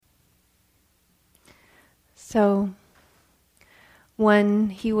So, when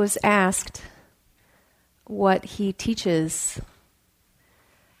he was asked what he teaches,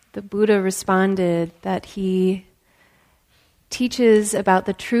 the Buddha responded that he teaches about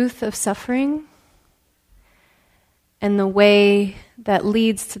the truth of suffering and the way that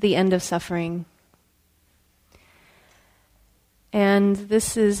leads to the end of suffering. And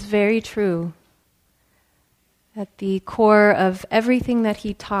this is very true. At the core of everything that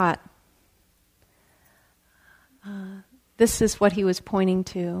he taught, this is what he was pointing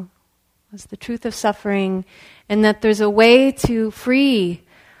to, was the truth of suffering, and that there's a way to free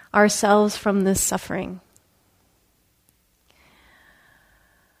ourselves from this suffering.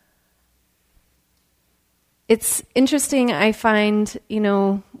 It's interesting, I find,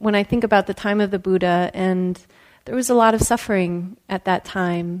 when I think about the time of the Buddha, and there was a lot of suffering at that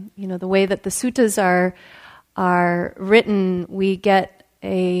time. The way that the suttas are written, we get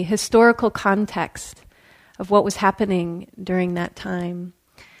a historical context of what was happening during that time.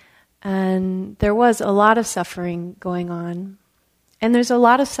 And there was a lot of suffering going on. And there's a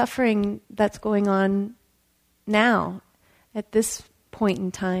lot of suffering that's going on now, at this point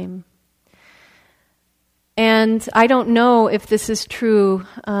in time. And I don't know if this is true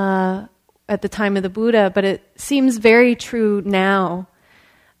at the time of the Buddha, but it seems very true now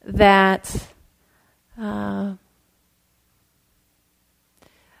that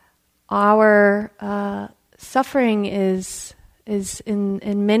our suffering is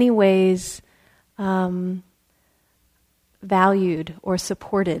in many ways valued or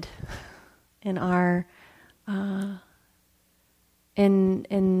supported in our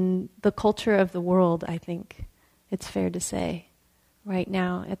in the culture of the world. I think it's fair to say right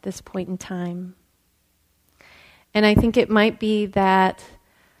now at this point in time. And I think it might be that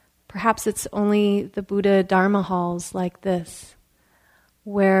perhaps it's only the Buddha Dharma halls like this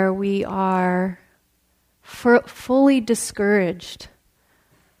where we are fully discouraged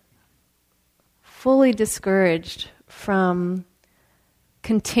from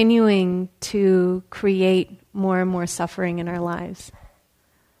continuing to create more and more suffering in our lives.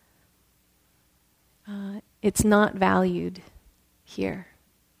 It's not valued here.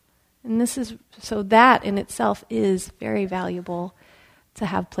 And that in itself is very valuable, to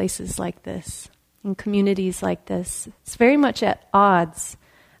have places like this and communities like this. It's very much at odds,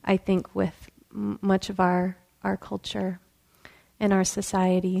 I think, with much of our culture and our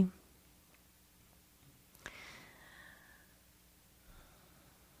society.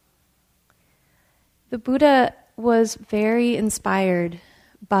 The Buddha was very inspired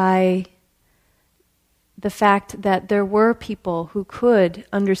by the fact that there were people who could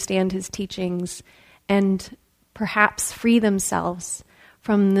understand his teachings and perhaps free themselves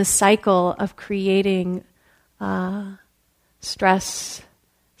from the cycle of creating stress,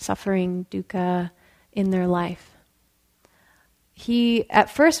 suffering, dukkha in their life. He, at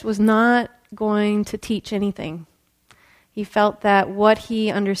first, was not going to teach anything. He felt that what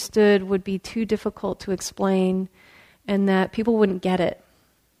he understood would be too difficult to explain and that people wouldn't get it.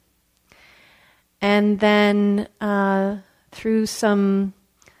 And then through some,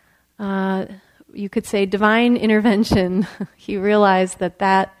 you could say, divine intervention, he realized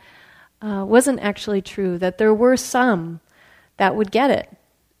that wasn't actually true, that there were some that would get it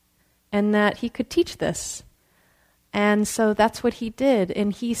and that he could teach this. And so that's what he did.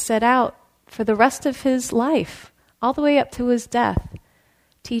 And he set out for the rest of his life, all the way up to his death,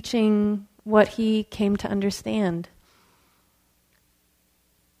 teaching what he came to understand.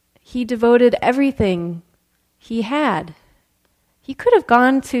 He devoted everything he had. He could have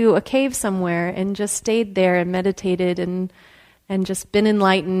gone to a cave somewhere and just stayed there and meditated and just been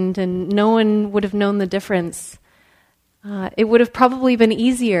enlightened, and no one would have known the difference. It would have probably been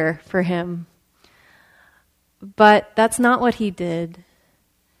easier for him. But that's not what he did.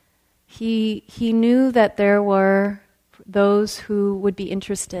 He knew that there were those who would be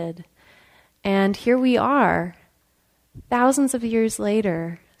interested. And here we are, thousands of years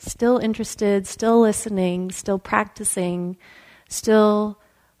later, still interested, still listening, still practicing, still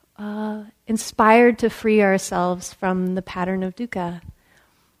inspired to free ourselves from the pattern of dukkha.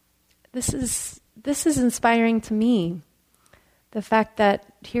 This is inspiring to me. The fact that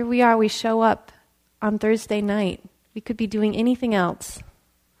here we are, we show up on Thursday night. We could be doing anything else,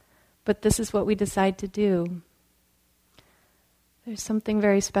 but this is what we decide to do. There's something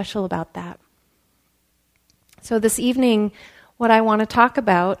very special about that. So this evening, what I want to talk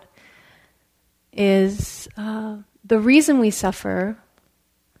about is the reason we suffer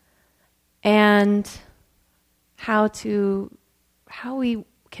and how we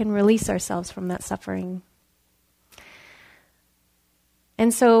can release ourselves from that suffering.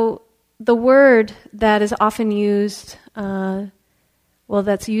 And so the word that is often used,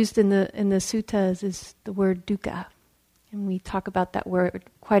 that's used in the suttas is the word dukkha. And we talk about that word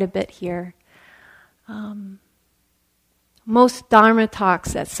quite a bit here. Most Dharma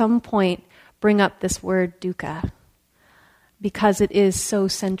talks at some point bring up this word dukkha because it is so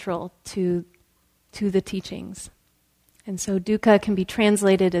central to the teachings. And so dukkha can be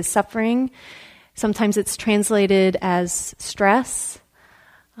translated as suffering. Sometimes it's translated as stress.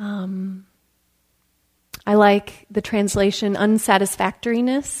 I like the translation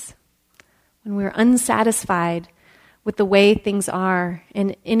unsatisfactoriness. When we're unsatisfied with the way things are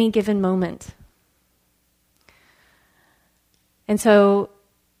in any given moment. And so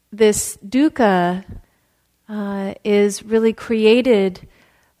this dukkha is really created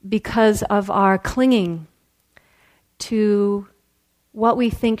because of our clinging to what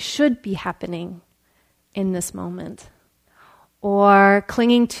we think should be happening in this moment, or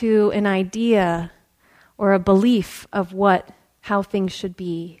clinging to an idea or a belief of how things should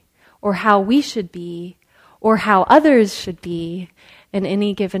be, or how we should be, or how others should be in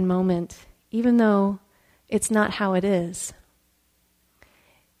any given moment, even though it's not how it is.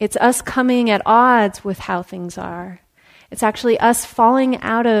 It's us coming at odds with how things are. It's actually us falling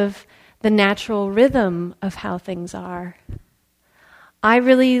out of the natural rhythm of how things are. I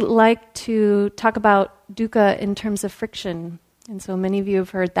really like to talk about dukkha in terms of friction, and so many of you have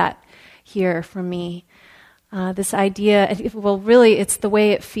heard that here from me. This idea, really it's the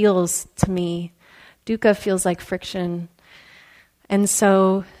way it feels to me. Dukkha feels like friction. And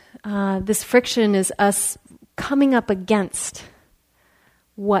so this friction is us coming up against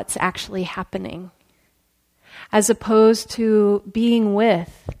what's actually happening, as opposed to being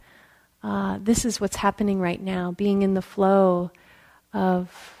with, this is what's happening right now, being in the flow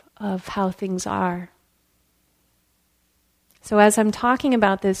of how things are. So as I'm talking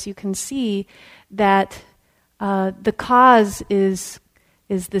about this, you can see that the cause is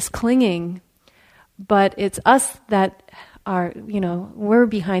this clinging, but it's us that are, we're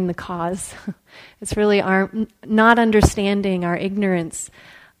behind the cause. It's really our not understanding, our ignorance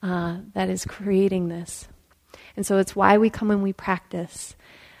that is creating this. And so it's why we come and we practice,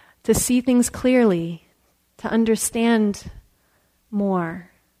 to see things clearly, to understand more.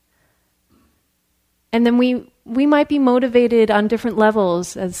 And then we might be motivated on different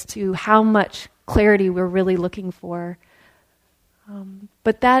levels as to how much clarity we're really looking for.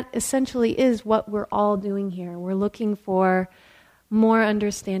 But that essentially is what we're all doing here. We're looking for more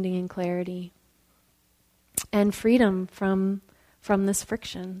understanding and clarity and freedom from this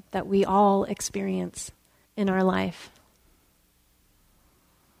friction that we all experience in our life.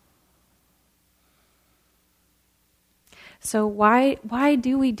 So why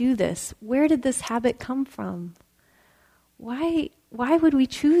do we do this? Where did this habit come from? Why would we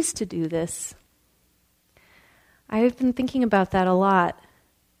choose to do this? I've been thinking about that a lot.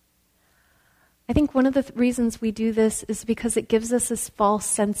 I think one of the reasons we do this is because it gives us this false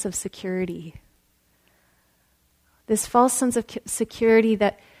sense of security. This false sense of security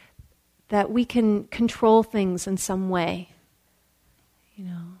that we can control things in some way.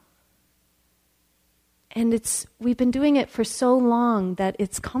 And we've been doing it for so long that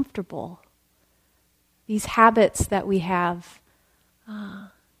it's comfortable. These habits that we have,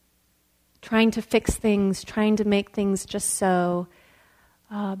 trying to fix things, trying to make things just so,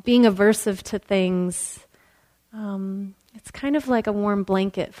 being aversive to things, it's kind of like a warm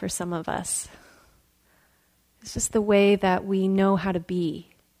blanket for some of us. It's just the way that we know how to be.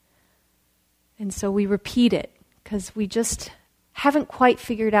 And so we repeat it because we just haven't quite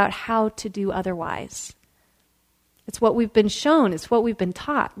figured out how to do otherwise. It's what we've been shown, it's what we've been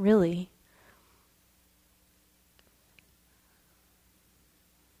taught, really.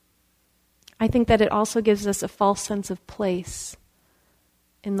 I think that it also gives us a false sense of place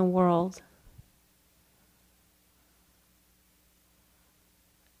in the world.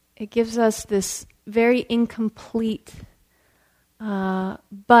 It gives us this very incomplete,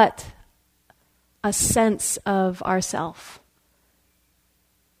 but a sense of ourself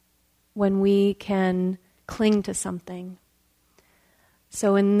when we can cling to something.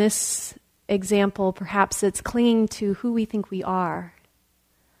 So in this example, perhaps it's clinging to who we think we are,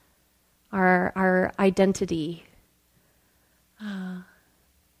 our identity.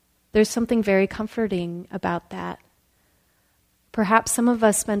 There's something very comforting about that. Perhaps some of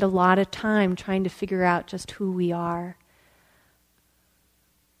us spend a lot of time trying to figure out just who we are,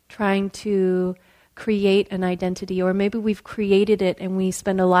 trying to create an identity, or maybe we've created it and we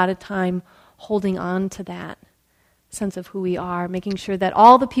spend a lot of time holding on to that sense of who we are, making sure that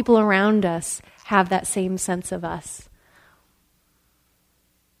all the people around us have that same sense of us.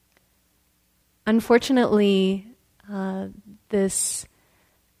 unfortunately, this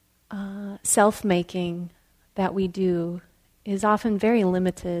self-making that we do is often very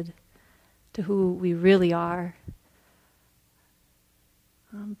limited to who we really are.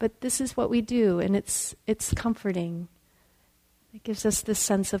 But this is what we do, and it's comforting. It gives us this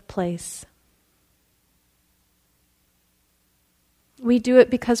sense of place. We do it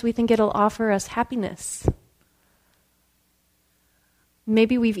because we think it'll offer us happiness.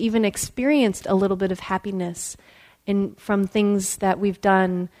 Maybe we've even experienced a little bit of happiness from things that we've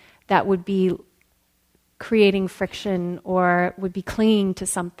done that would be creating friction or would be clinging to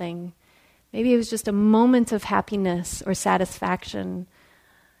something. Maybe it was just a moment of happiness or satisfaction.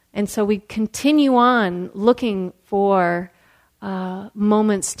 And so we continue on looking for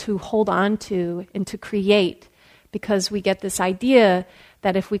moments to hold on to and to create, because we get this idea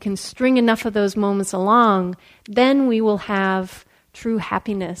that if we can string enough of those moments along, then we will have true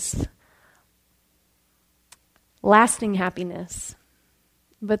happiness, lasting happiness.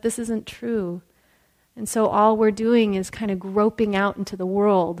 But this isn't true. And so all we're doing is kind of groping out into the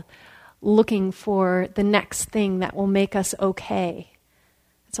world, looking for the next thing that will make us okay.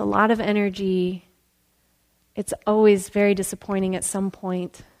 It's a lot of energy. It's always very disappointing at some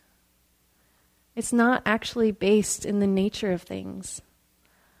point. It's not actually based in the nature of things.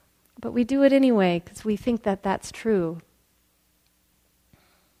 But we do it anyway because we think that that's true.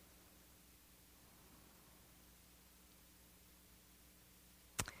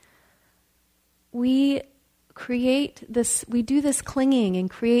 We do this clinging and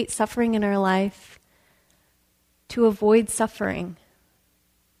create suffering in our life to avoid suffering.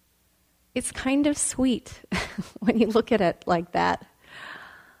 It's kind of sweet when you look at it like that.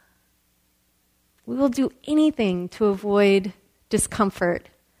 We will do anything to avoid discomfort,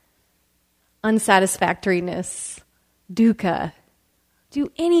 unsatisfactoriness, dukkha. Do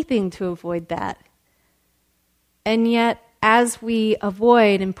anything to avoid that. And yet, as we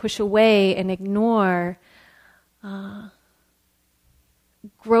avoid and push away and ignore,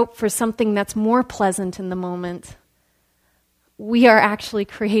 grope for something that's more pleasant in the moment, we are actually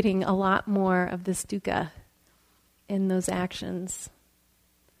creating a lot more of this dukkha in those actions.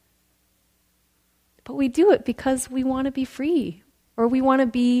 But we do it because we want to be free, or we want to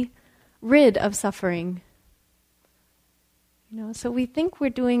be rid of suffering. So we think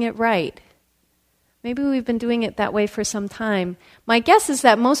we're doing it right. Maybe we've been doing it that way for some time. My guess is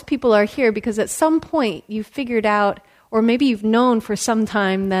that most people are here because at some point you've figured out, or maybe you've known for some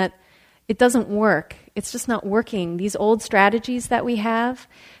time, that it doesn't work. It's just not working. These old strategies that we have,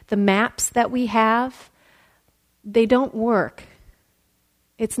 the maps that we have, they don't work.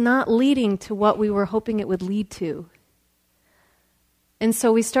 It's not leading to what we were hoping it would lead to. And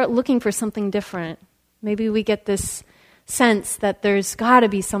so we start looking for something different. Maybe we get this sense that there's got to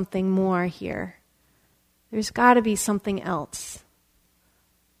be something more here. There's got to be something else.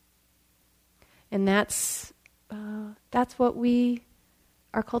 And that's what we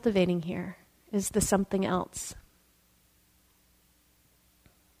are cultivating here, is the something else.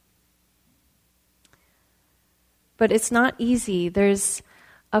 But it's not easy. There's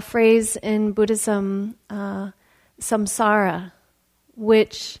a phrase in Buddhism, samsara,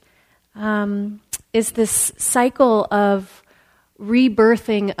 which is this cycle of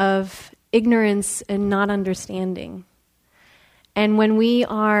rebirthing of ignorance and not understanding. And when we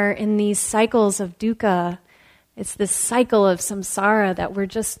are in these cycles of dukkha, it's this cycle of samsara that we're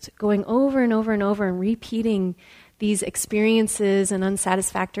just going over and over and over and repeating these experiences and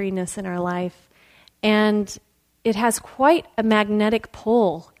unsatisfactoriness in our life. And it has quite a magnetic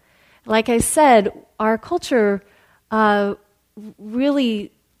pull. Like I said, our culture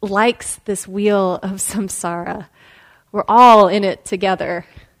really likes this wheel of samsara. We're all in it together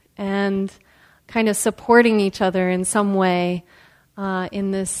and kind of supporting each other in some way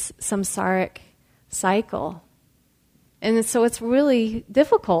in this samsaric cycle. And so it's really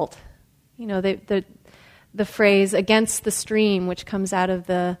difficult. The phrase "against the stream," which comes out of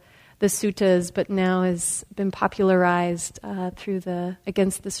the suttas, but now has been popularized through the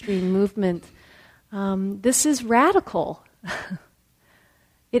Against the Stream movement. This is radical.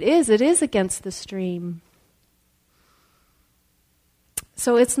 It is against the stream.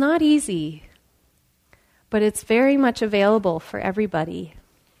 So it's not easy, but it's very much available for everybody.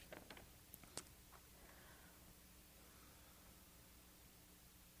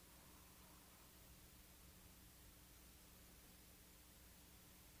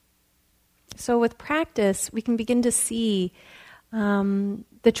 So with practice, we can begin to see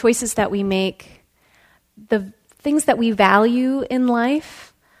the choices that we make, the things that we value in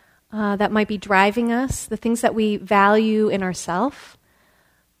life that might be driving us, the things that we value in ourselves,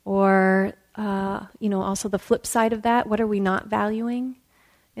 or also the flip side of that. What are we not valuing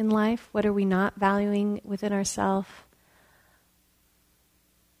in life? What are we not valuing within ourselves?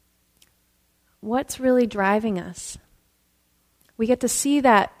 What's really driving us? We get to see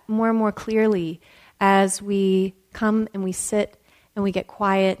that more and more clearly as we come and we sit and we get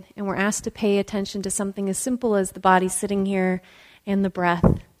quiet and we're asked to pay attention to something as simple as the body sitting here and the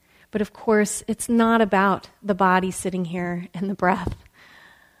breath. But of course, it's not about the body sitting here and the breath.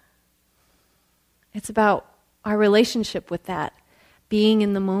 It's about our relationship with that, being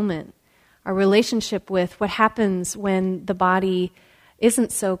in the moment, our relationship with what happens when the body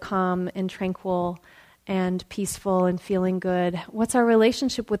isn't so calm and tranquil and peaceful and feeling good. What's our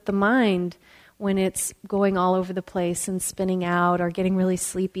relationship with the mind when it's going all over the place and spinning out or getting really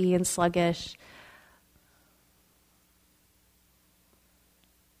sleepy and sluggish?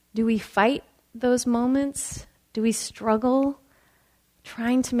 Do we fight those moments? Do we struggle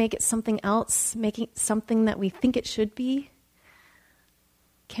trying to make it something else, making it something that we think it should be?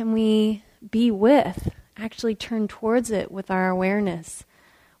 Can we be with, actually turn towards it with our awareness,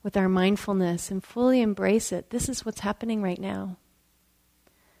 with our mindfulness, and fully embrace it? This is what's happening right now.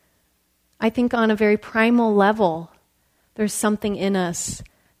 I think on a very primal level, there's something in us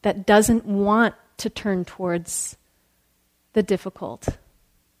that doesn't want to turn towards the difficult.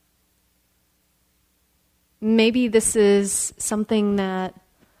 Maybe this is something that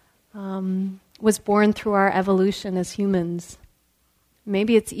was born through our evolution as humans.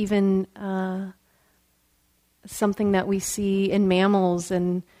 Maybe it's even something that we see in mammals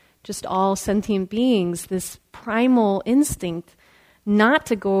and just all sentient beings, this primal instinct not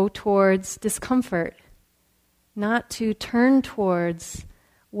to go towards discomfort, not to turn towards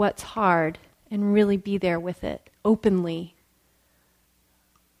what's hard and really be there with it openly.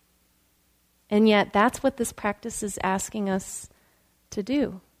 And yet that's what this practice is asking us to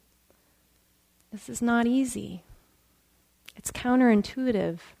do. This is not easy. It's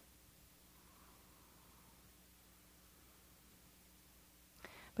counterintuitive.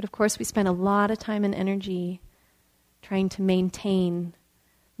 But of course we spend a lot of time and energy trying to maintain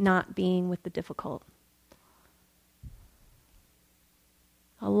not being with the difficult.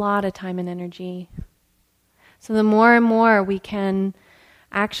 A lot of time and energy. So the more and more we can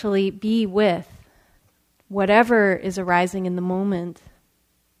actually be with whatever is arising in the moment,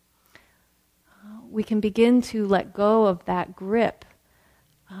 we can begin to let go of that grip.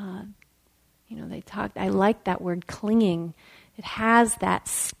 I like that word clinging. It has that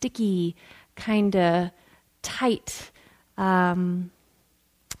sticky, kind of tight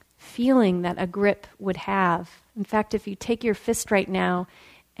feeling that a grip would have. In fact, if you take your fist right now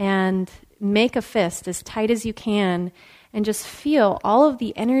and make a fist as tight as you can and just feel all of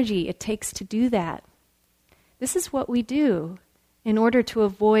the energy it takes to do that. This is what we do in order to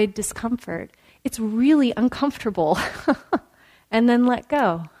avoid discomfort. It's really uncomfortable. And then let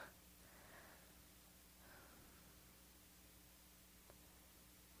go.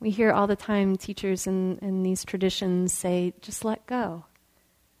 We hear all the time teachers in these traditions say, just let go.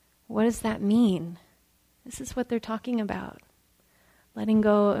 What does that mean? This is what they're talking about. Letting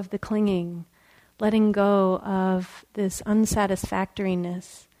go of the clinging, letting go of this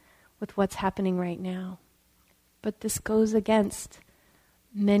unsatisfactoriness with what's happening right now. But this goes against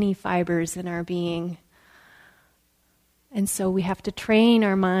many fibers in our being. And so we have to train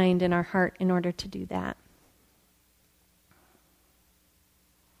our mind and our heart in order to do that.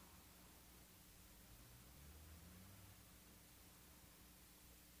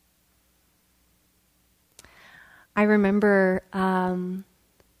 I remember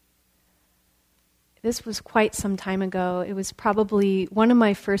this was quite some time ago. It was probably one of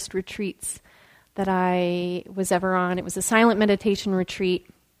my first retreats that I was ever on. It was a silent meditation retreat.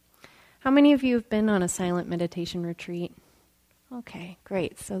 How many of you have been on a silent meditation retreat? Okay,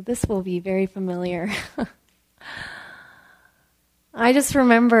 great. So this will be very familiar. I just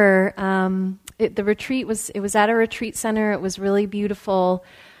remember the retreat was at a retreat center. It was really beautiful.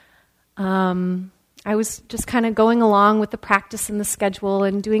 I was just kind of going along with the practice and the schedule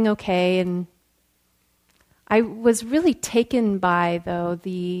and doing okay. And I was really taken by, though,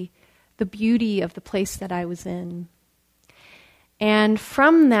 the beauty of the place that I was in. And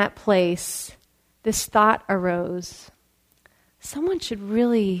from that place, this thought arose. Someone should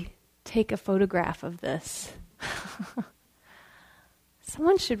really take a photograph of this.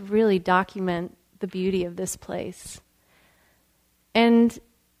 Someone should really document the beauty of this place. And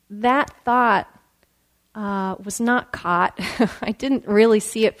that thought was not caught. I didn't really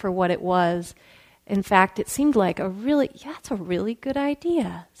see it for what it was. In fact, it seemed like that's a really good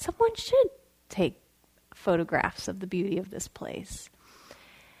idea. Someone should take photographs of the beauty of this place.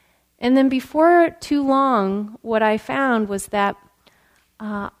 And then before too long, what I found was that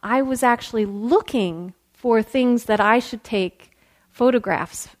I was actually looking for things that I should take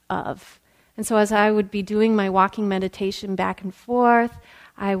photographs of. And so as I would be doing my walking meditation back and forth,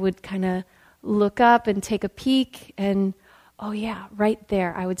 I would kind of look up and take a peek, and oh yeah, right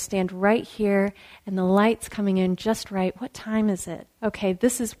there. I would stand right here, and the light's coming in just right. What time is it? Okay,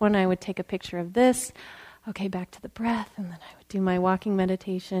 this is when I would take a picture of this. Okay, back to the breath, and then I would do my walking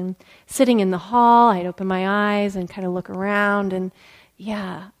meditation. Sitting in the hall, I'd open my eyes and kind of look around, and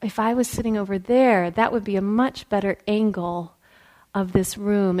yeah, if I was sitting over there, that would be a much better angle of this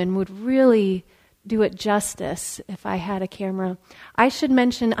room and would really do it justice if I had a camera. I should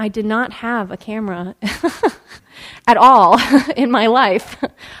mention I did not have a camera at all in my life.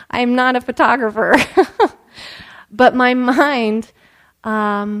 I'm not a photographer. But my mind,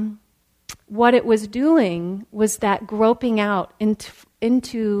 what it was doing was that groping out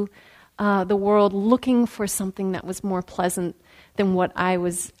into the world, looking for something that was more pleasant than what I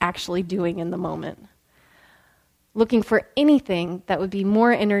was actually doing in the moment. Looking for anything that would be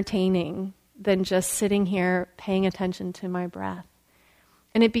more entertaining than just sitting here paying attention to my breath.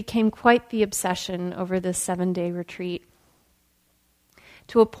 And it became quite the obsession over this 7-day retreat.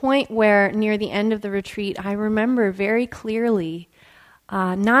 To a point where near the end of the retreat, I remember very clearly,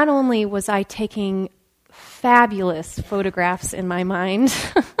 not only was I taking fabulous photographs in my mind,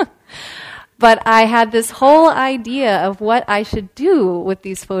 but I had this whole idea of what I should do with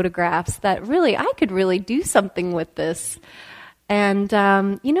these photographs, that really, I could really do something with this. And,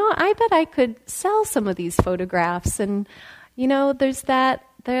 I bet I could sell some of these photographs. And, there's that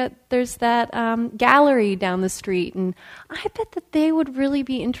gallery down the street, and I bet that they would really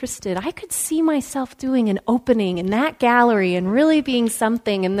be interested. I could see myself doing an opening in that gallery and really being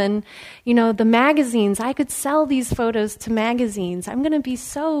something. And then, the magazines, I could sell these photos to magazines. I'm going to be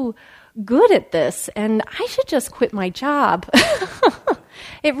so good at this, and I should just quit my job.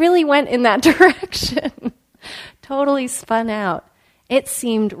 It really went in that direction. Totally spun out. It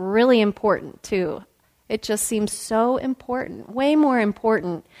seemed really important, too. It just seemed so important, way more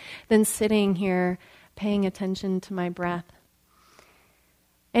important than sitting here paying attention to my breath.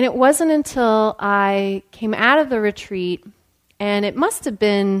 And it wasn't until I came out of the retreat, and it must have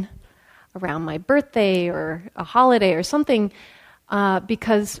been around my birthday or a holiday or something,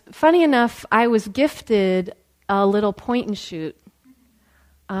 because funny enough, I was gifted a little point and shoot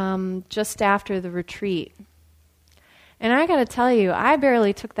just after the retreat. And I got to tell you, I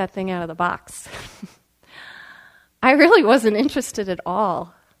barely took that thing out of the box. I really wasn't interested at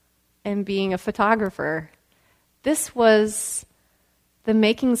all in being a photographer. This was the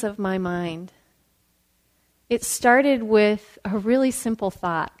makings of my mind. It started with a really simple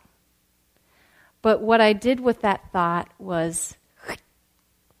thought. But what I did with that thought was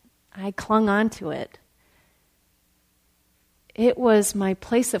I clung on to it. It was my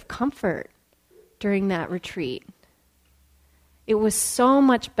place of comfort during that retreat. It was so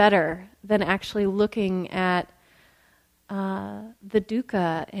much better than actually looking at the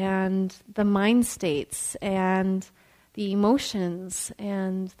dukkha and the mind states and the emotions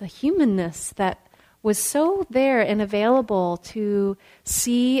and the humanness that was so there and available to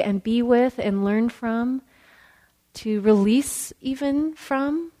see and be with and learn from, to release even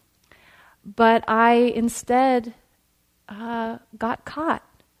from. But I instead got caught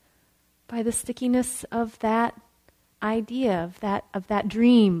by the stickiness of that idea, of that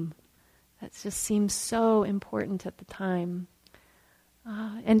dream that just seemed so important at the time.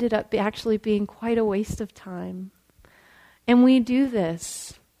 Ended up actually being quite a waste of time. And we do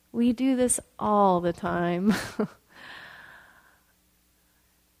this. We do this all the time.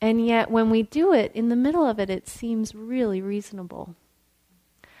 And yet when we do it, in the middle of it, it seems really reasonable.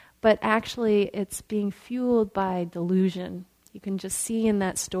 But actually it's being fueled by delusion. You can just see in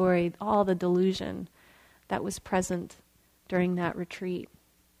that story all the delusion that was present during that retreat.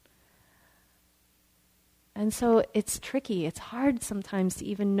 And so it's tricky. It's hard sometimes to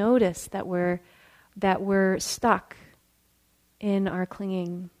even notice that we're stuck in our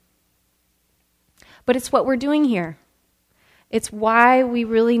clinging. But it's what we're doing here. It's why we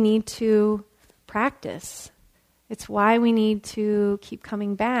really need to practice. It's why we need to keep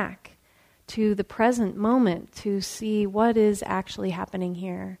coming back to the present moment to see what is actually happening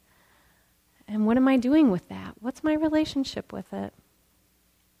here. And what am I doing with that? What's my relationship with it?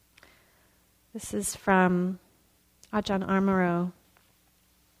 This is from Ajahn Amaro,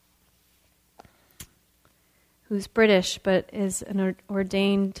 who's British but is an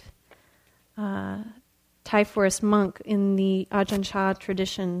ordained Thai forest monk in the Ajahn Chah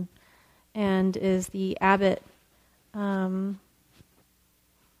tradition and is the abbot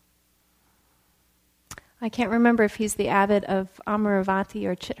I can't remember if he's the abbot of Amaravati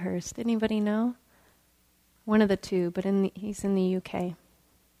or Chithurst. Anybody know? One of the two, but he's in the UK.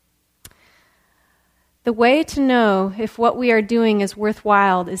 The way to know if what we are doing is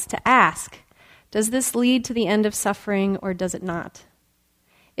worthwhile is to ask, does this lead to the end of suffering or does it not?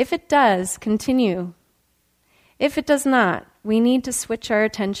 If it does, continue. If it does not, we need to switch our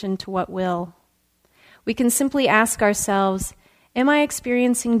attention to what will. We can simply ask ourselves, am I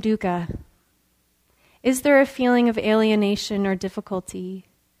experiencing dukkha? Is there a feeling of alienation or difficulty?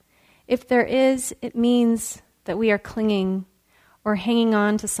 If there is, it means that we are clinging or hanging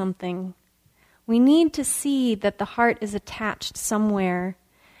on to something. We need to see that the heart is attached somewhere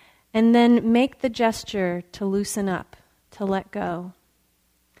and then make the gesture to loosen up, to let go.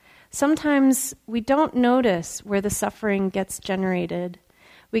 Sometimes we don't notice where the suffering gets generated.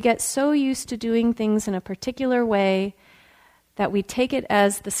 We get so used to doing things in a particular way that we take it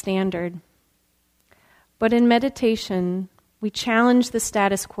as the standard. But in meditation, we challenge the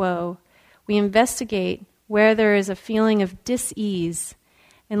status quo. We investigate where there is a feeling of dis-ease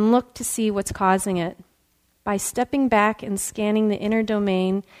and look to see what's causing it. By stepping back and scanning the inner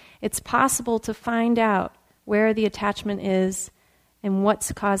domain, it's possible to find out where the attachment is and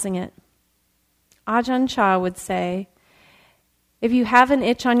what's causing it. Ajahn Chah would say, if you have an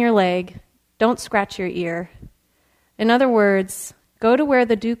itch on your leg, don't scratch your ear. In other words, go to where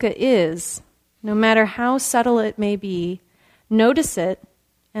the dukkha is, no matter how subtle it may be, notice it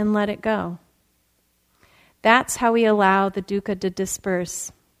and let it go. That's how we allow the dukkha to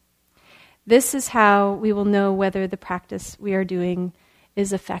disperse. This is how we will know whether the practice we are doing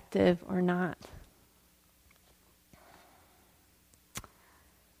is effective or not.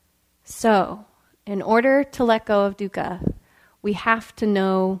 So, in order to let go of dukkha, we have to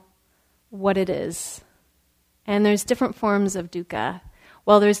know what it is. And there's different forms of dukkha.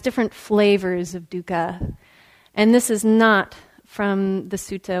 Well, there's different flavors of dukkha. And this is not from the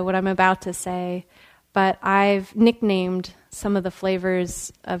sutta, what I'm about to say, but I've nicknamed some of the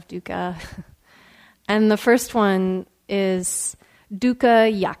flavors of dukkha. And the first one is dukkha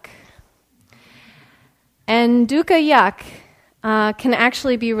yak. And dukkha yak can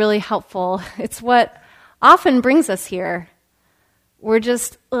actually be really helpful. It's what often brings us here. We're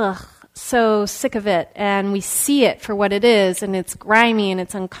just, so sick of it, and we see it for what it is, and it's grimy and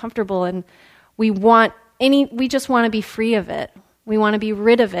it's uncomfortable, and we just want to be free of it. We want to be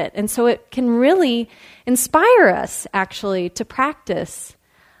rid of it. And so it can really inspire us, actually, to practice.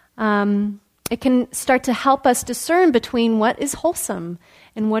 It can start to help us discern between what is wholesome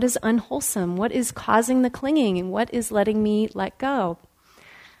and what is unwholesome, what is causing the clinging and what is letting me let go.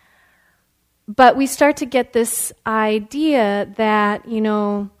 But we start to get this idea that,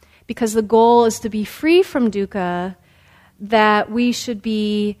 because the goal is to be free from dukkha, that we should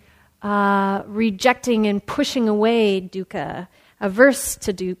be rejecting and pushing away dukkha, averse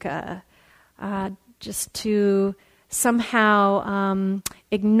to dukkha, just to somehow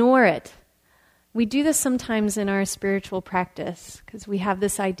ignore it. We do this sometimes in our spiritual practice because we have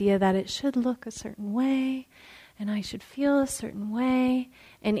this idea that it should look a certain way and I should feel a certain way,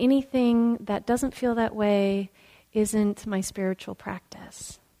 and anything that doesn't feel that way isn't my spiritual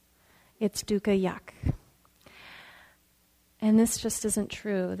practice. It's dukkha yak. And this just isn't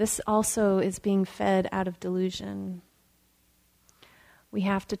true. This also is being fed out of delusion. We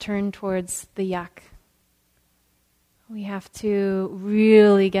have to turn towards the yak. We have to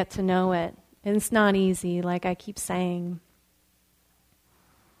really get to know it. And it's not easy, like I keep saying.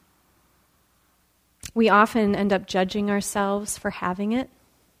 We often end up judging ourselves for having it.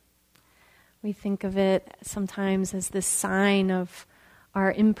 We think of it sometimes as this sign of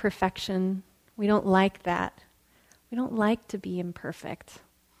our imperfection. We don't like that. We don't like to be imperfect.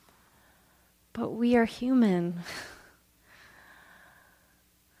 But we are human.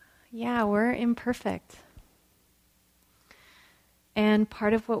 Yeah, we're imperfect. And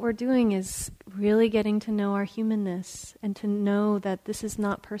part of what we're doing is really getting to know our humanness and to know that this is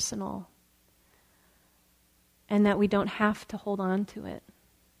not personal and that we don't have to hold on to it.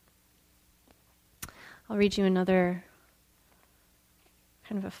 I'll read you another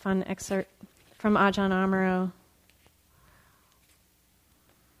kind of a fun excerpt from Ajahn Amaro.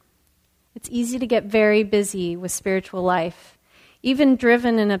 It's easy to get very busy with spiritual life, even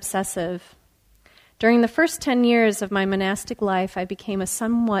driven and obsessive. During the first 10 years of my monastic life, I became a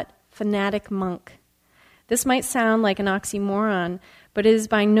somewhat fanatic monk. This might sound like an oxymoron, but it is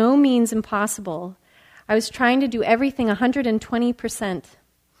by no means impossible. I was trying to do everything 120%.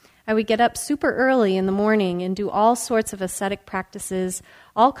 I would get up super early in the morning and do all sorts of ascetic practices,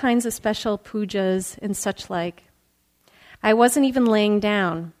 all kinds of special pujas and such like. I wasn't even laying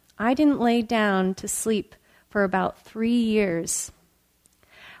down. I didn't lay down to sleep for about 3 years.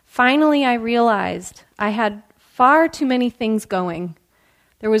 Finally, I realized I had far too many things going.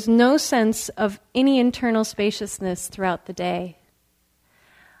 There was no sense of any internal spaciousness throughout the day.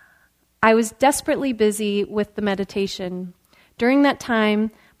 I was desperately busy with the meditation. During that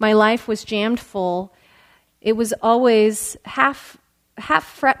time, my life was jammed full. It was always half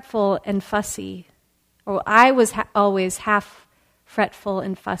fretful and fussy, or I was always half fretful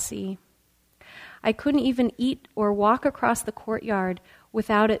and fussy. I couldn't even eat or walk across the courtyard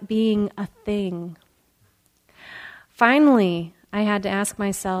without it being a thing. Finally, I had to ask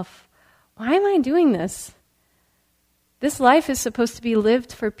myself, why am I doing this? This life is supposed to be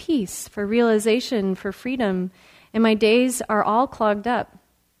lived for peace, for realization, for freedom, and my days are all clogged up.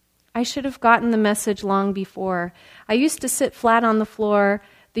 I should have gotten the message long before. I used to sit flat on the floor,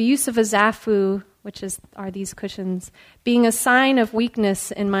 the use of a zafu, which are these cushions, being a sign of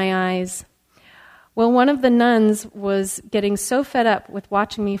weakness in my eyes. Well, one of the nuns was getting so fed up with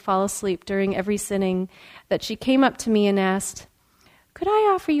watching me fall asleep during every sitting that she came up to me and asked, "Could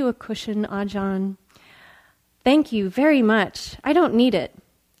I offer you a cushion, Ajahn?" "Thank you very much. I don't need it."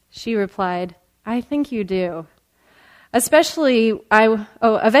 She replied, "I think you do." Eventually I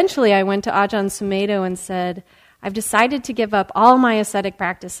went to Ajahn Sumedho and said, "I've decided to give up all my ascetic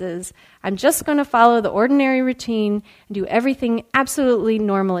practices. I'm just going to follow the ordinary routine and do everything absolutely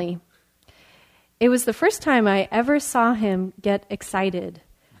normally." It was the first time I ever saw him get excited.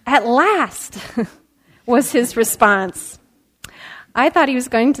 "At last," was his response. I thought he was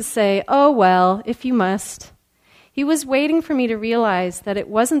going to say, "Oh, well, if you must." He was waiting for me to realize that it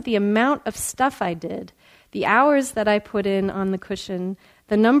wasn't the amount of stuff I did, the hours that I put in on the cushion,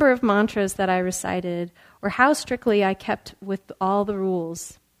 the number of mantras that I recited, or how strictly I kept with all the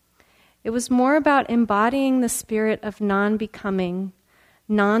rules. It was more about embodying the spirit of non-becoming,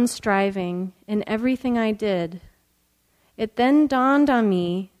 non-striving in everything I did. It then dawned on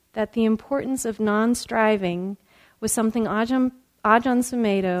me that the importance of non-striving was something Ajahn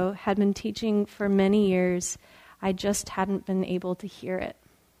Sumedho had been teaching for many years. I just hadn't been able to hear it.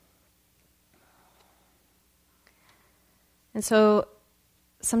 And so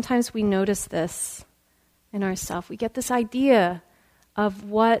sometimes we notice this in ourselves. We get this idea of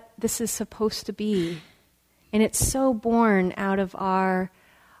what this is supposed to be. And it's so born out of our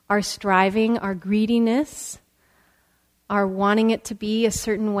striving, our greediness, our wanting it to be a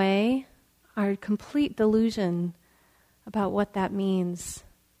certain way, our complete delusion about what that means.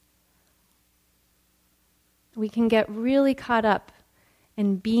 We can get really caught up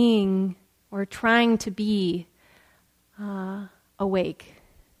in being or trying to be awake.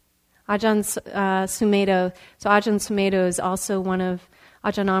 Ajahn Sumedho. So Ajahn Sumedho is also one of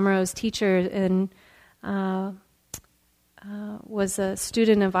Ajahn Amaro's teachers and was a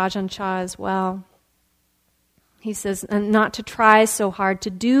student of Ajahn Chah as well. He says, not to try so hard to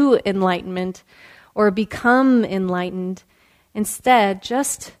do enlightenment or become enlightened. Instead,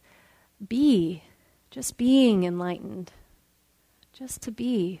 just be. Just being enlightened. Just to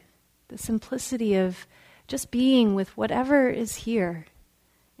be. The simplicity of just being with whatever is here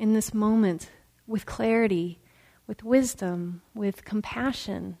in this moment, with clarity, with wisdom, with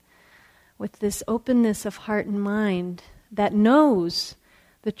compassion, with this openness of heart and mind that knows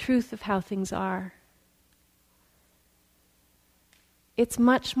the truth of how things are. It's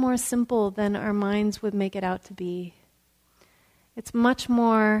much more simple than our minds would make it out to be. It's much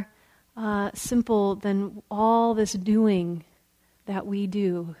more simple than all this doing that we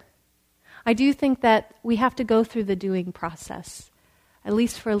do. I do think that we have to go through the doing process, at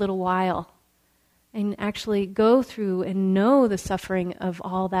least for a little while, and actually go through and know the suffering of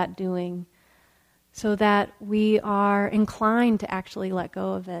all that doing so that we are inclined to actually let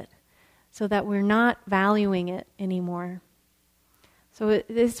go of it, so that we're not valuing it anymore. So it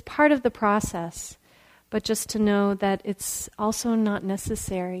is part of the process, but just to know that it's also not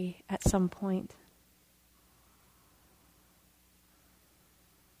necessary at some point.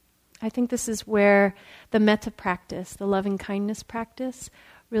 I think this is where the metta practice, the loving kindness practice,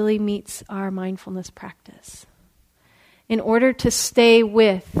 really meets our mindfulness practice. In order to stay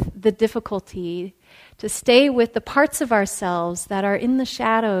with the difficulty, to stay with the parts of ourselves that are in the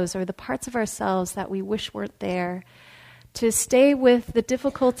shadows or the parts of ourselves that we wish weren't there, to stay with the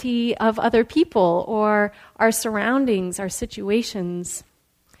difficulty of other people or our surroundings, our situations,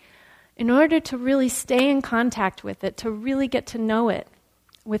 in order to really stay in contact with it, to really get to know it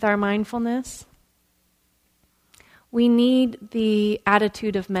with our mindfulness, we need the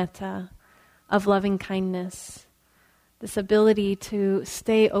attitude of metta, of loving kindness, this ability to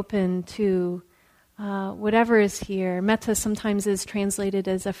stay open to whatever is here. Metta sometimes is translated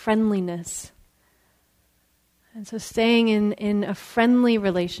as a friendliness. And so staying in a friendly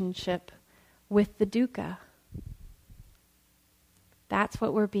relationship with the dukkha. That's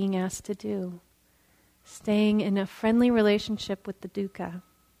what we're being asked to do. Staying in a friendly relationship with the dukkha.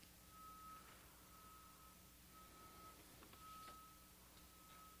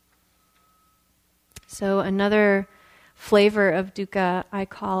 So another flavor of dukkha I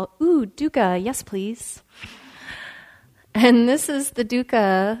call, ooh, dukkha, yes please. And this is the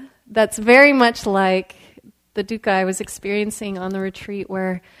dukkha that's very much like the dukkha I was experiencing on the retreat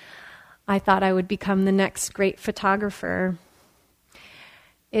where I thought I would become the next great photographer.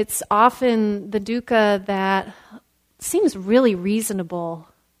 It's often the dukkha that seems really reasonable.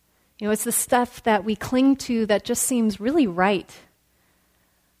 You know, it's the stuff that we cling to that just seems really right.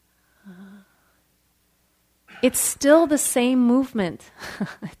 It's still the same movement.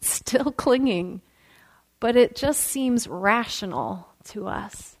 It's still clinging. But it just seems rational to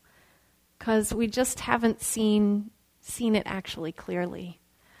us because we just haven't seen it actually clearly.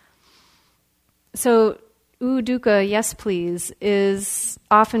 So, ooh, dukkha, yes please, is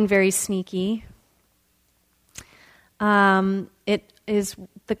often very sneaky. It is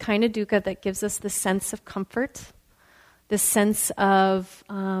the kind of dukkha that gives us the sense of comfort, the sense of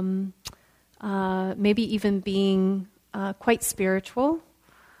maybe even being quite spiritual,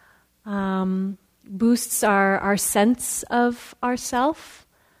 boosts our sense of ourself,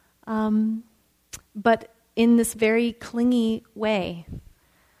 but in this very clingy way.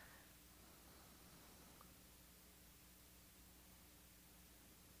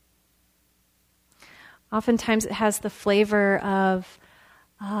 Oftentimes it has the flavor of,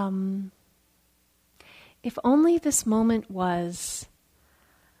 if only this moment was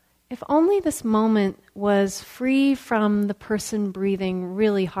free from the person breathing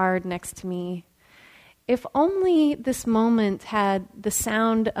really hard next to me. If only this moment had the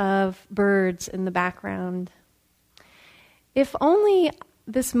sound of birds in the background. If only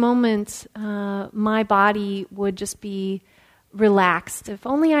this moment my body would just be relaxed. If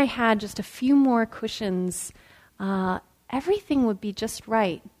only I had just a few more cushions, everything would be just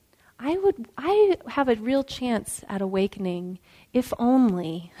right. I have a real chance at awakening if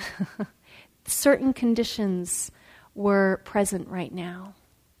only certain conditions were present right now.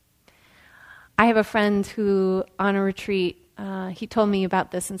 I have a friend who, on a retreat, he told me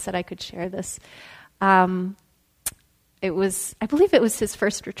about this and said I could share this. I believe it was his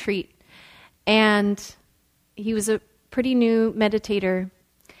first retreat, and he was a pretty new meditator,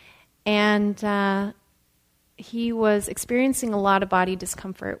 and he was experiencing a lot of body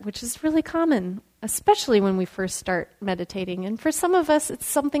discomfort, which is really common, especially when we first start meditating. And for some of us, it's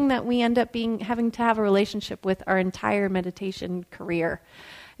something that we end up having to have a relationship with our entire meditation career.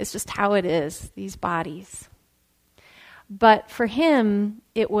 It's just how it is, these bodies. But for him,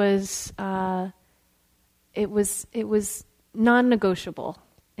 it was non-negotiable.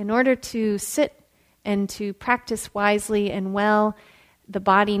 In order to sit and to practice wisely and well, the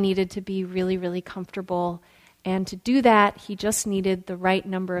body needed to be really, really comfortable. And to do that, he just needed the right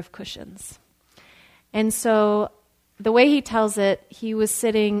number of cushions. And so the way he tells it, he was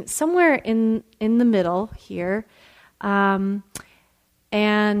sitting somewhere in the middle here, and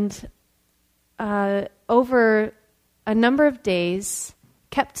over a number of days,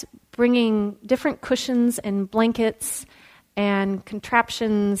 kept bringing different cushions and blankets and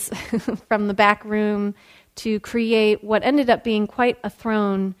contraptions from the back room to create what ended up being quite a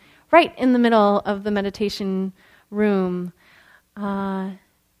throne right in the middle of the meditation room. And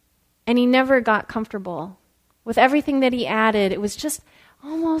he never got comfortable. With everything that he added, it was just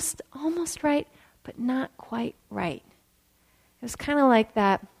almost right, but not quite right. It was kind of like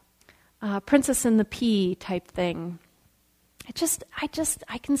that Princess and the Pea type thing.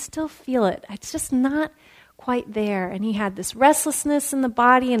 I can still feel it. It's just not quite there. And he had this restlessness in the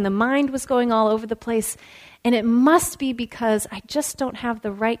body, and the mind was going all over the place. And it must be because I just don't have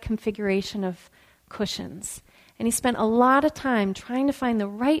the right configuration of cushions. And he spent a lot of time trying to find the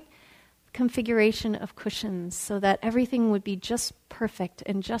right configuration of cushions so that everything would be just perfect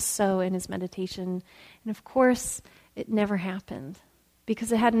and just so in his meditation. And of course, it never happened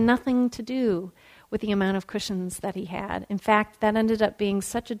because it had nothing to do with the amount of cushions that he had. In fact, that ended up being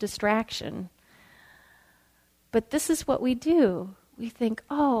such a distraction. But this is what we do. We think,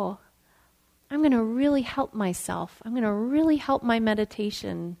 oh, I'm going to really help myself. I'm going to really help my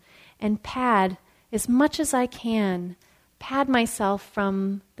meditation and pad as much as I can, pad myself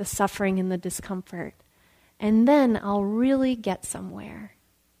from the suffering and the discomfort. And then I'll really get somewhere.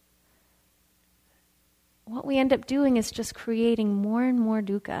 What we end up doing is just creating more and more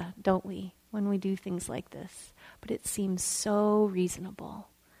dukkha, don't we? when we do things like this, but it seems so reasonable.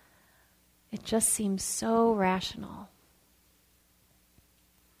 It just seems so rational.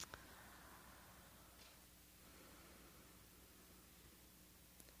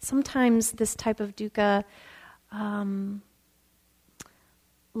 Sometimes this type of dukkha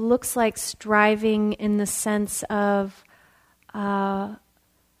looks like striving in the sense of, we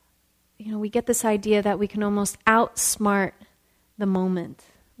get this idea that we can almost outsmart the moment.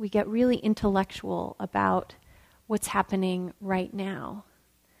 We get really intellectual about what's happening right now.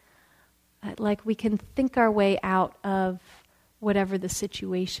 Like we can think our way out of whatever the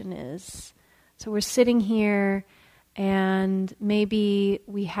situation is. So we're sitting here and maybe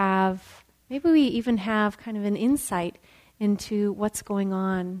we even have kind of an insight into what's going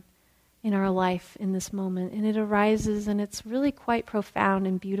on in our life in this moment. And it arises and it's really quite profound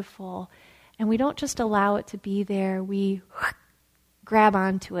and beautiful. And we don't just allow it to be there, we grab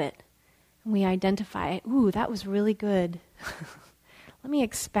onto it and we identify it. Ooh, that was really good. Let me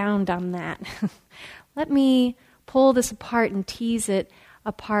expound on that. Let me pull this apart and tease it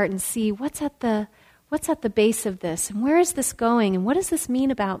apart and see what's at the base of this, and where is this going, and what does this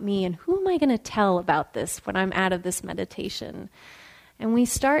mean about me, and who am I going to tell about this when I'm out of this meditation? And we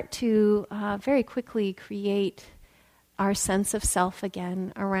start to very quickly create our sense of self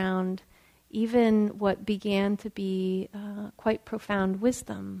again around even what began to be quite profound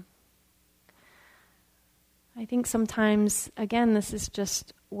wisdom. I think sometimes, again, this is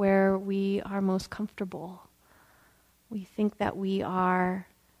just where we are most comfortable. We think that we are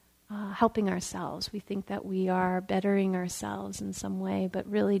helping ourselves. We think that we are bettering ourselves in some way, but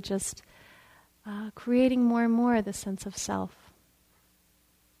really just creating more and more the sense of self.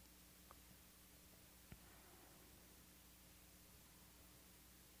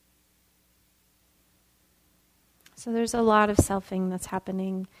 So there's a lot of selfing that's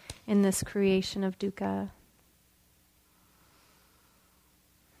happening in this creation of dukkha.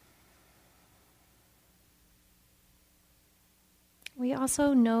 We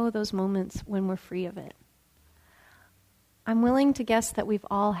also know those moments when we're free of it. I'm willing to guess that we've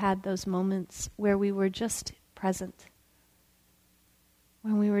all had those moments where we were just present,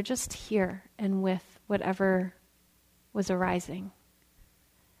 when we were just here and with whatever was arising.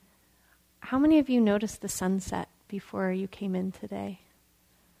 How many of you noticed the sunset before you came in today?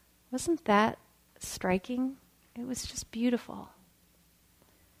 Wasn't that striking? It was just beautiful.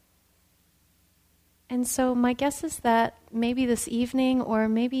 And so my guess is that maybe this evening or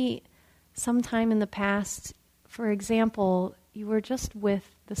maybe sometime in the past, for example, you were just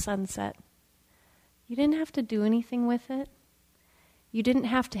with the sunset. You didn't have to do anything with it. You didn't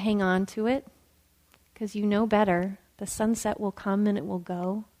have to hang on to it because you know better. The sunset will come and it will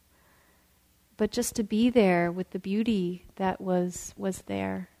go. But just to be there with the beauty that was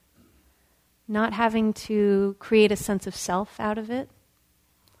there. Not having to create a sense of self out of it.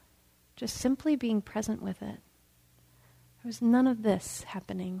 Just simply being present with it. There was none of this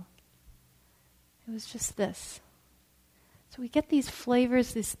happening. It was just this. So we get these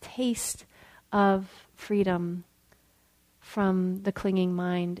flavors, this taste of freedom from the clinging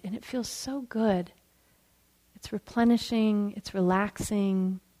mind, and it feels so good. It's replenishing, it's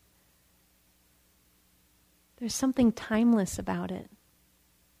relaxing. There's something timeless about it.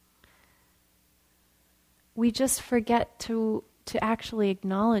 We just forget to actually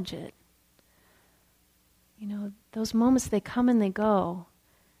acknowledge it. You know, those moments, they come and they go.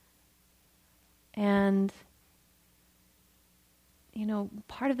 And, you know,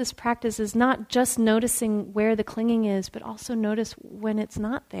 part of this practice is not just noticing where the clinging is, but also notice when it's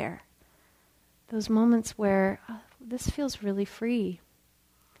not there. Those moments where this feels really free.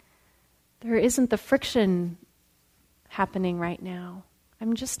 There isn't the friction happening right now.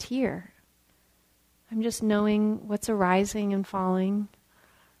 I'm just here. I'm just knowing what's arising and falling.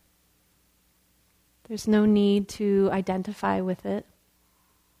 There's no need to identify with it.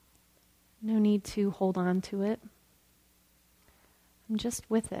 No need to hold on to it. I'm just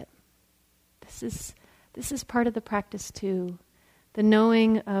with it. This is part of the practice too. The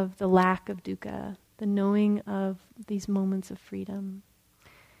knowing of the lack of dukkha, the knowing of these moments of freedom.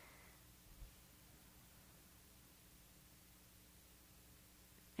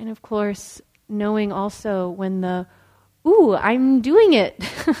 And of course, knowing also when the, ooh, I'm doing it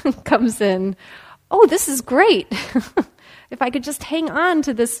comes in. Oh, this is great. If I could just hang on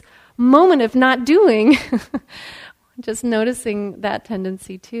to this moment of not doing. Just noticing that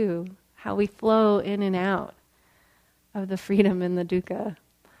tendency too, how we flow in and out of the freedom and the dukkha.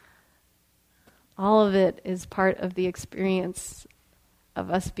 All of it is part of the experience of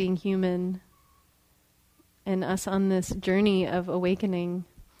us being human and us on this journey of awakening.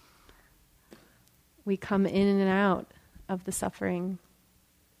 we come in and out of the suffering.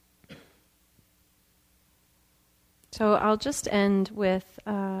 So I'll just end with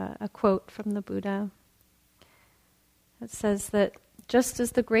a quote from the Buddha. It says that just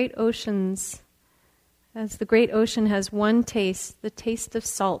as the great ocean has one taste, the taste of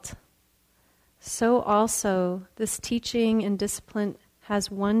salt, so also this teaching and discipline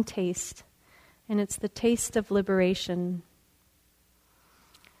has one taste, and it's the taste of liberation.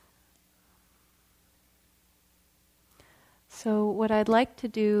 So what I'd like to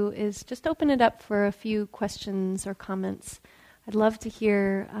do is just open it up for a few questions or comments. I'd love to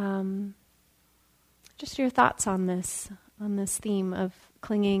hear just your thoughts on this theme of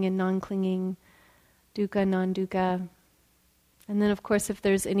clinging and non-clinging, dukkha, non-dukkha. And then, of course, if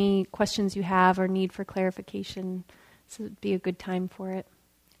there's any questions you have or need for clarification, this would be a good time for it.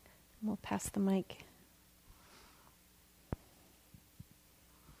 We'll pass the mic.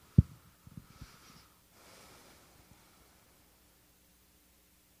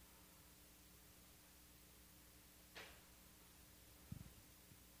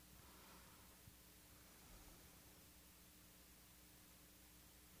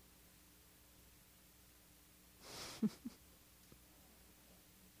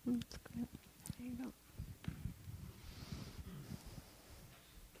 That's good. There you go.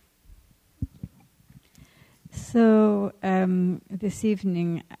 So this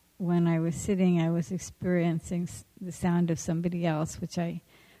evening, when I was sitting, I was experiencing the sound of somebody else, which I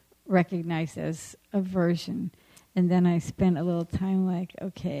recognized as aversion. And then I spent a little time like,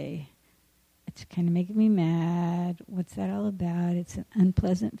 okay, it's kind of making me mad. What's that all about? It's an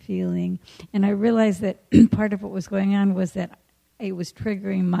unpleasant feeling. And I realized that part of what was going on was that it was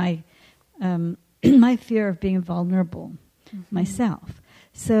triggering my my fear of being vulnerable myself.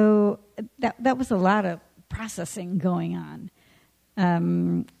 So that was a lot of processing going on.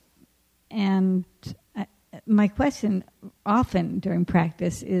 And my question often during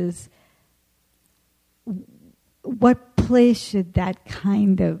practice is, what place should that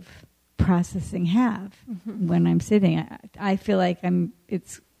kind of processing have when I'm sitting? I feel like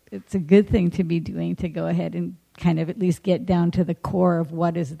it's a good thing to be doing, to go ahead and kind of at least get down to the core of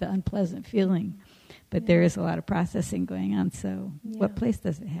what is the unpleasant feeling. But there is a lot of processing going on, so what place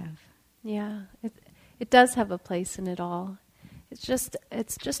does it have? Yeah, it does have a place in it all. It's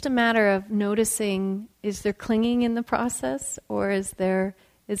just a matter of noticing, is there clinging in the process, or is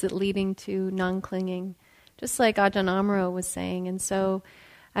it leading to non-clinging? Just like Ajahn Amaro was saying. And so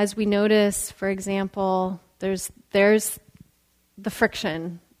as we notice, for example, there's the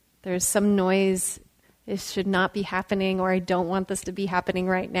friction. There's some noise. It should not be happening, or I don't want this to be happening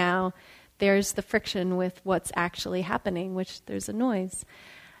right now. There's the friction with what's actually happening, which there's a noise.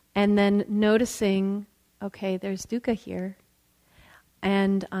 And then noticing, okay, there's dukkha here,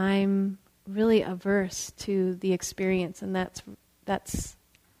 and I'm really averse to the experience, and that's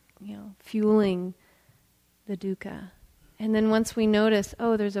fueling the dukkha. And then once we notice,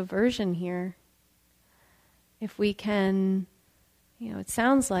 oh, there's aversion here, if we can, it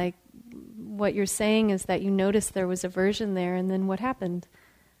sounds like what you're saying is that you noticed there was aversion there, and then what happened?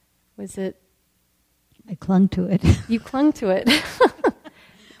 Was it? I clung to it. You clung to it.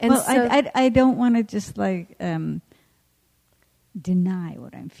 And well, so I don't want to just deny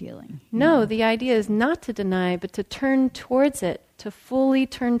what I'm feeling. No, the idea is not to deny, but to turn towards it, to fully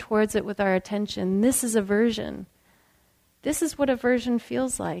turn towards it with our attention. This is aversion. This is what aversion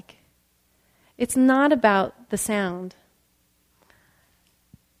feels like. It's not about the sound.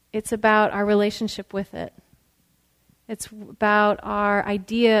 It's about our relationship with it. It's about our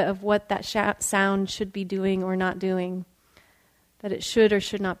idea of what that sound should be doing or not doing, that it should or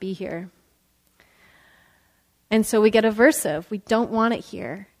should not be here. And so we get aversive. We don't want it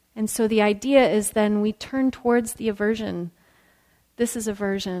here. And so the idea is then we turn towards the aversion. This is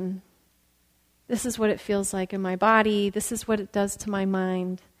aversion. This is what it feels like in my body. This is what it does to my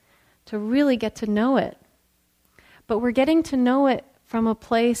mind. To really get to know it. But we're getting to know it from a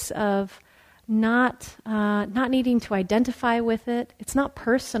place of not needing to identify with it. It's not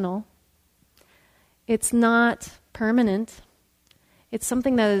personal. It's not permanent. It's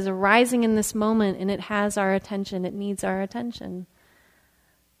something that is arising in this moment, and it has our attention. It needs our attention.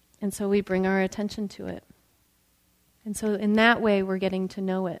 And so we bring our attention to it. And so in that way, we're getting to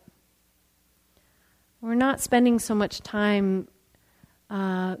know it. We're not spending so much time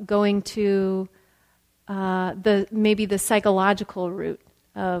going to maybe the psychological route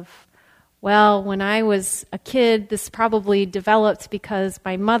of, well, when I was a kid, this probably developed because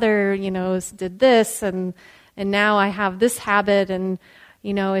my mother, did this, and now I have this habit, and,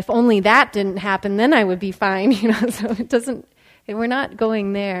 if only that didn't happen, then I would be fine, So it doesn't, we're not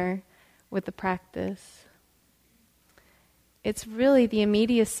going there. with the practice. It's really the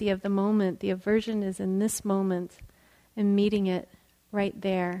immediacy of the moment. The aversion is in this moment and meeting it right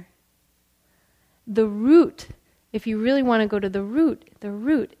there. The root, if you really want to go to the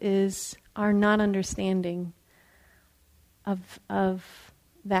root is our not understanding of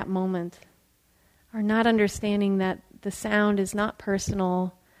that moment. Our not understanding that the sound is not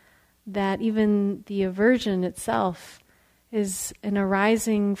personal, that even the aversion itself is an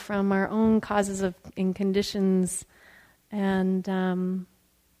arising from our own causes and conditions, and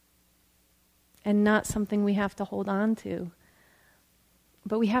not something we have to hold on to.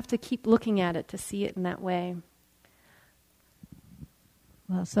 But we have to keep looking at it to see it in that way.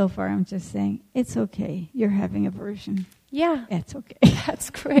 Well, so far I'm just saying, it's okay. You're having aversion. Yeah. It's okay. That's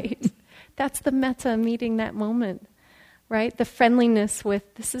great. That's the metta meeting that moment, right? The friendliness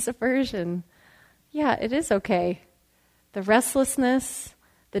with, this is aversion. Yeah, it is okay. The restlessness,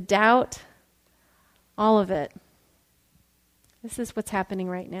 the doubt, all of it. This is what's happening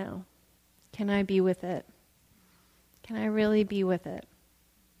right now. Can I be with it? Can I really be with it?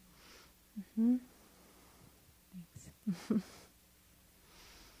 Mm-hmm. Thanks.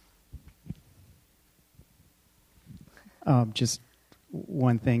 Just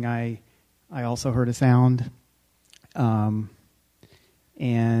one thing, I also heard a sound, and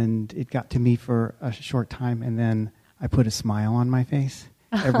it got to me for a short time, and then I put a smile on my face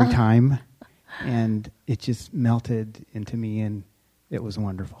every time, and it just melted into me, and it was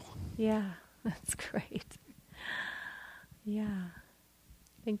wonderful. Yeah, that's great. Yeah,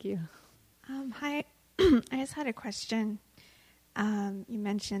 thank you. Hi, I just had a question. You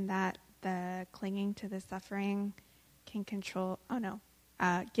mentioned that the clinging to the suffering can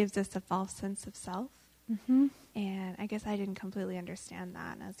gives us a false sense of self. Mm-hmm. And I guess I didn't completely understand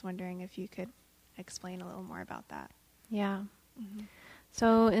that, and I was wondering if you could explain a little more about that. Yeah. Mm-hmm.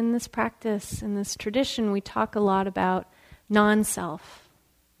 So in this practice, in this tradition, we talk a lot about non-self.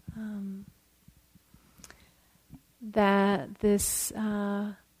 That this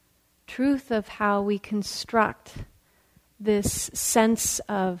truth of how we construct this sense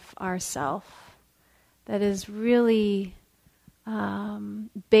of ourself that is really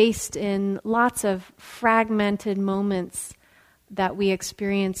based in lots of fragmented moments that we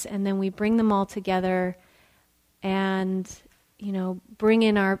experience, and then we bring them all together and, bring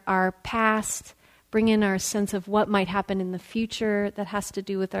in our past, bring in our sense of what might happen in the future that has to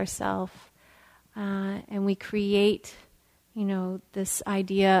do with ourself, and we create, this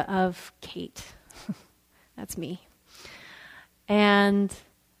idea of Kate. That's me. And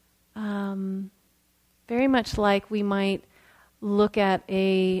very much like we might look at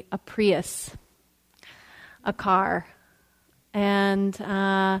a Prius, a car, and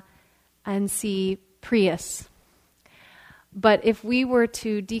see Prius. But if we were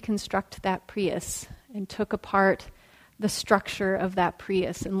to deconstruct that Prius and took apart the structure of that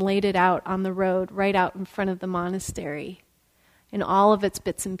Prius and laid it out on the road right out in front of the monastery in all of its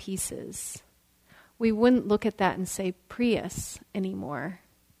bits and pieces, we wouldn't look at that and say Prius anymore.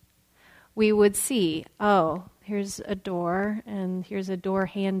 We would see, here's a door, and here's a door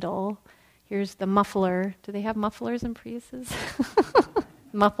handle, here's the muffler. Do they have mufflers in Priuses?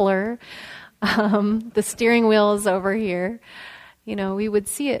 Muffler. The steering wheel is over here. We would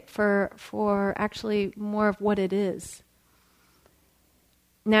see it for actually more of what it is.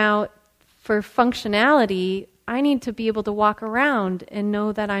 Now, for functionality, I need to be able to walk around and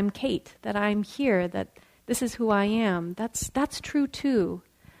know that I'm Kate, that I'm here, that this is who I am. That's true too.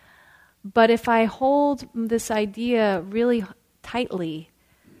 But if I hold this idea really tightly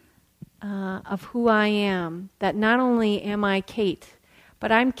of who I am, that not only am I Kate,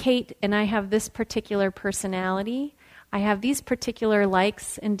 but I'm Kate and I have this particular personality, I have these particular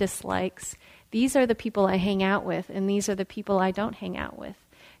likes and dislikes, these are the people I hang out with, and these are the people I don't hang out with.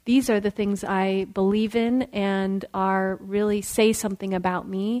 These are the things I believe in and are really say something about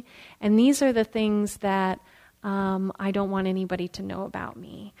me, and these are the things that I don't want anybody to know about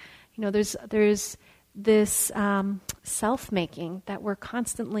me. There's this self-making that we're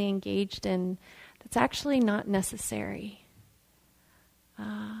constantly engaged in that's actually not necessary.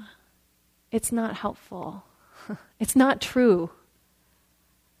 It's not helpful. It's not true.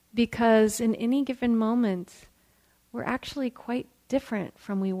 Because in any given moment, we're actually quite different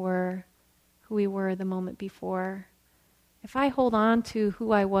from who we were the moment before. If I hold on to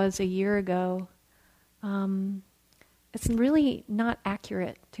who I was a year ago, it's really not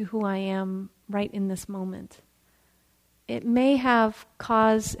accurate to who I am right in this moment. It may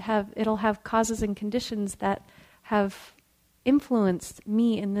it'll have causes and conditions that have influenced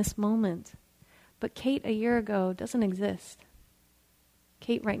me in this moment. But Kate a year ago doesn't exist.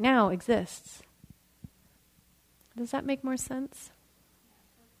 Kate right now exists. Does that make more sense?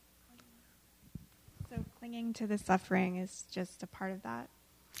 So clinging to the suffering is just a part of that.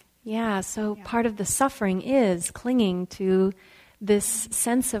 Yeah, so part of the suffering is clinging to this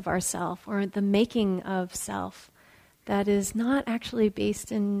sense of ourself, or the making of self, that is not actually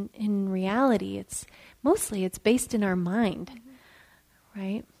based in reality. It's based in our mind,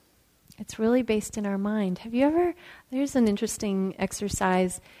 right? It's really based in our mind. There's an interesting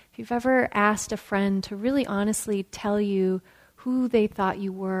exercise. If you've ever asked a friend to really honestly tell you who they thought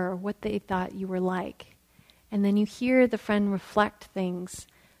you were or what they thought you were like, and then you hear the friend reflect things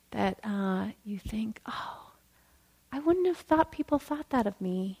that you think, oh, I wouldn't have thought people thought that of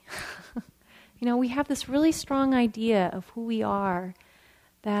me. We have this really strong idea of who we are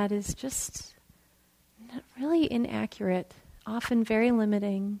that is just really inaccurate, often very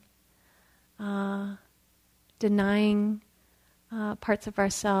limiting, denying parts of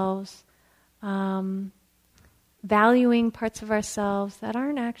ourselves, valuing parts of ourselves that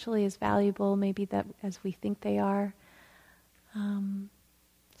aren't actually as valuable maybe that as we think they are,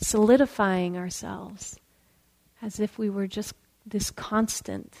 solidifying ourselves as if we were just this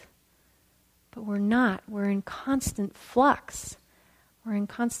constant. But we're not. We're in constant flux. We're in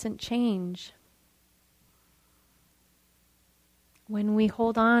constant change. When we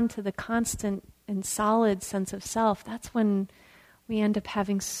hold on to the constant and solid sense of self, that's when we end up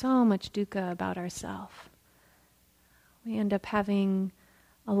having so much dukkha about ourselves. We end up having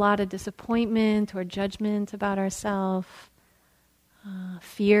a lot of disappointment or judgment about ourselves,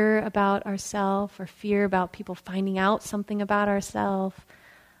 fear about ourselves, or fear about people finding out something about ourselves,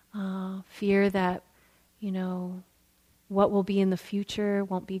 fear that, what will be in the future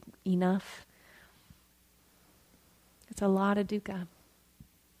won't be enough. It's a lot of dukkha.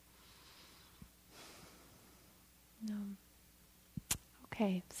 No.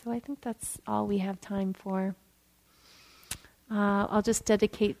 Okay, so I think that's all we have time for. I'll just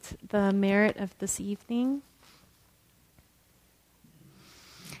dedicate the merit of this evening.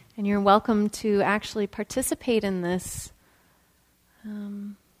 And you're welcome to actually participate in this.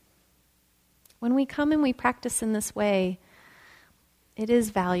 When we come and we practice in this way, it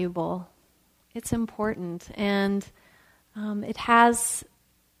is valuable. It's important. And it has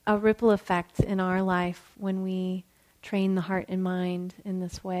a ripple effect in our life when we train the heart and mind in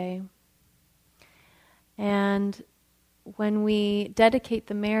this way. And when we dedicate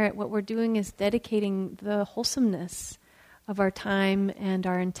the merit, what we're doing is dedicating the wholesomeness of our time and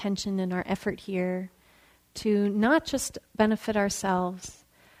our intention and our effort here to not just benefit ourselves,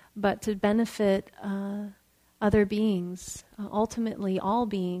 but to benefit other beings, ultimately all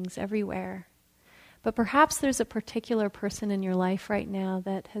beings everywhere. But perhaps there's a particular person in your life right now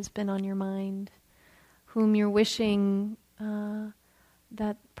that has been on your mind, whom you're wishing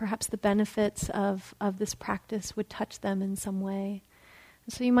that perhaps the benefits of this practice would touch them in some way.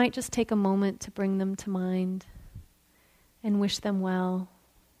 And so you might just take a moment to bring them to mind and wish them well,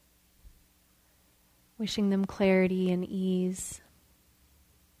 wishing them clarity and ease,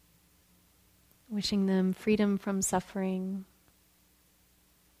 wishing them freedom from suffering.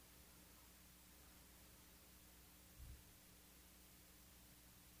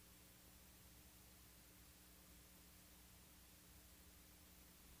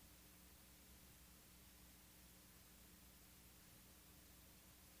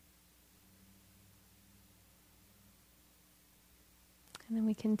 And then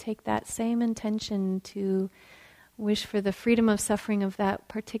we can take that same intention to wish for the freedom of suffering of that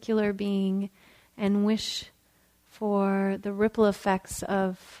particular being, and wish for the ripple effects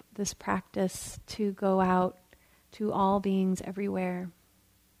of this practice to go out to all beings everywhere.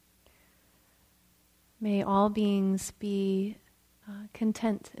 May all beings be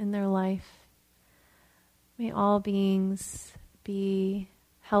content in their life. May all beings be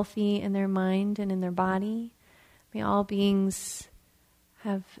healthy in their mind and in their body. May all beings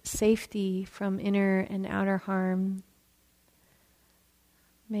have safety from inner and outer harm.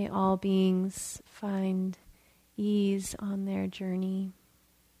 May all beings find ease on their journey.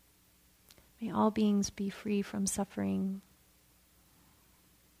 May all beings be free from suffering.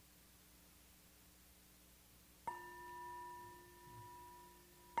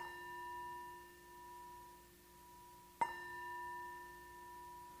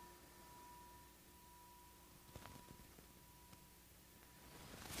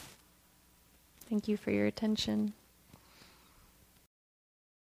 Thank you for your attention.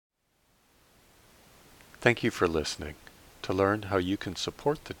 Thank you for listening. To learn how you can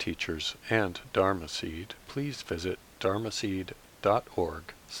support the teachers and Dharma Seed, please visit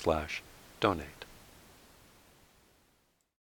dharmaseed.org/donate.